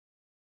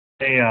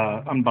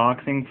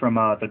Unboxing from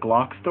the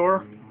Glock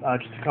store.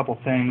 Just a couple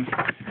things,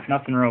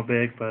 nothing real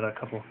big, but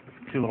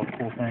two little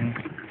cool things.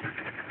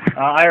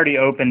 I already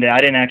opened it. I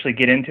didn't actually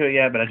get into it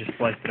yet, but I just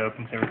sliced it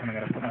open, so every time I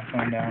gotta put my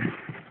phone down.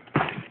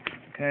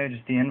 Okay,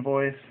 just the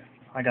invoice.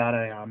 I got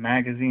a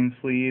magazine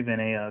sleeve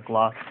and a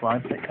Glock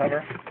slide stick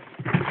cover.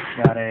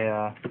 Got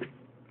a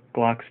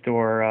Glock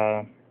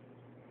store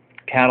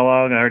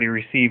catalog. I already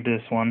received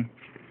this one,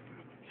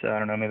 so I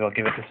don't know, maybe I'll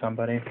give it to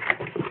somebody.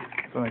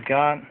 That's what I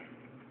got.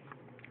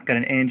 Got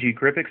an ANG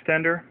grip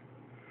extender,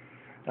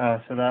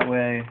 so that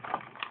way,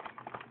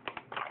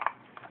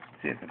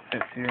 see if it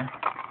fits here.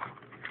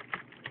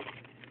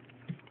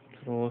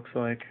 That's what it looks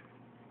like.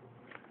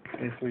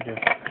 Basically just,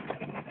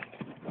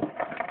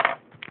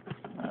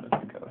 how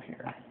does it go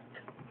here?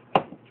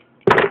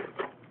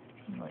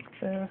 Like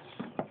this.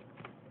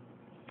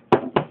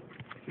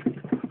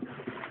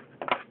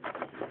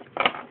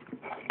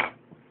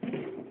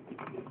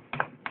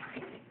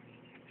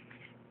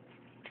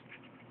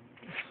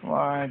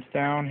 Slides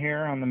down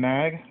here on the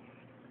mag.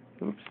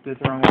 Oops, did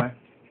it the wrong way.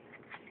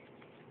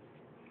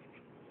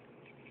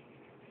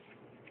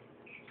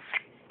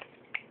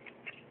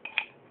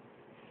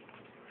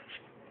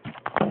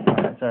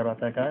 Alright, sorry about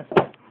that, guys.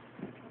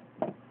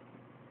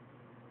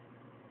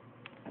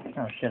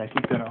 Oh shit, I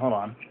keep doing it. Hold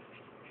on.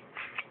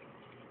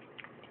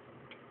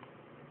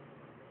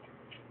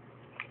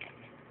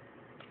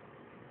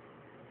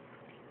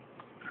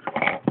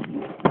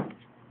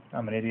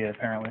 I'm an idiot,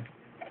 apparently.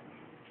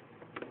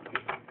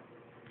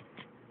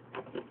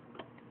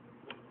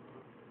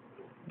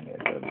 Yeah,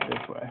 it goes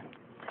this way.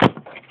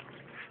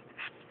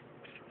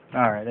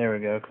 Alright, there we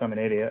go, because I'm an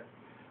idiot.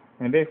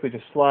 And it basically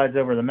just slides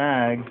over the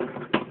mag.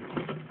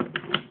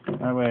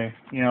 That way,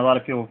 you know, a lot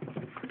of people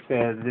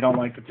say they don't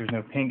like that there's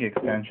no pink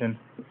extension.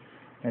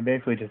 And it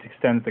basically just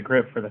extends the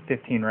grip for the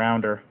 15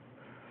 rounder.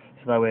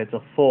 So that way it's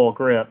a full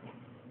grip.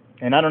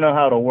 And I don't know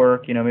how it'll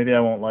work, you know, maybe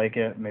I won't like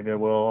it, maybe I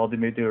will. I'll do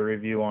a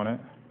review on it.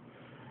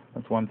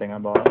 That's one thing I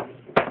bought.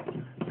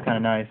 It's kind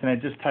of nice. And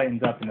it just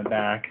tightens up in the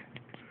back.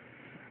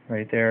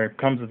 Right there. It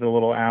comes with a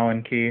little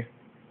Allen key.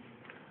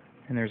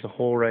 And there's a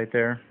hole right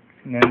there.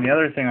 And then the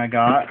other thing I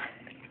got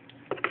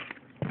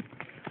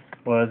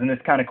was, and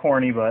it's kind of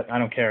corny, but I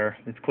don't care.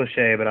 It's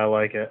cliche, but I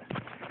like it.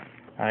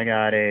 I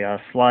got a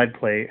slide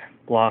plate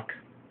Glock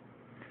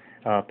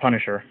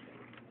Punisher.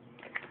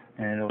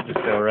 And it'll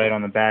just go right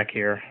on the back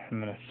here.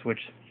 I'm going to switch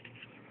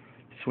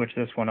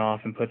this one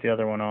off and put the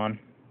other one on.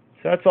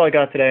 So that's all I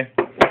got today.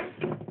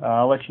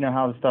 I'll let you know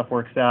how the stuff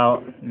works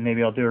out, and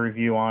maybe I'll do a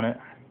review on it.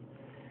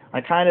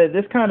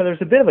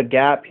 There's a bit of a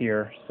gap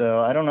here, so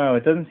I don't know,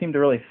 it doesn't seem to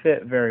really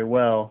fit very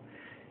well.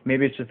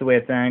 Maybe it's just the way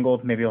it's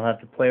angled, maybe I'll have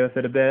to play with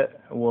it a bit,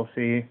 we'll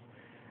see.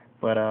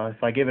 But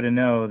if I give it a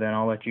no, then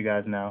I'll let you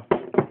guys know.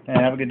 Hey,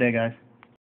 have a good day, guys.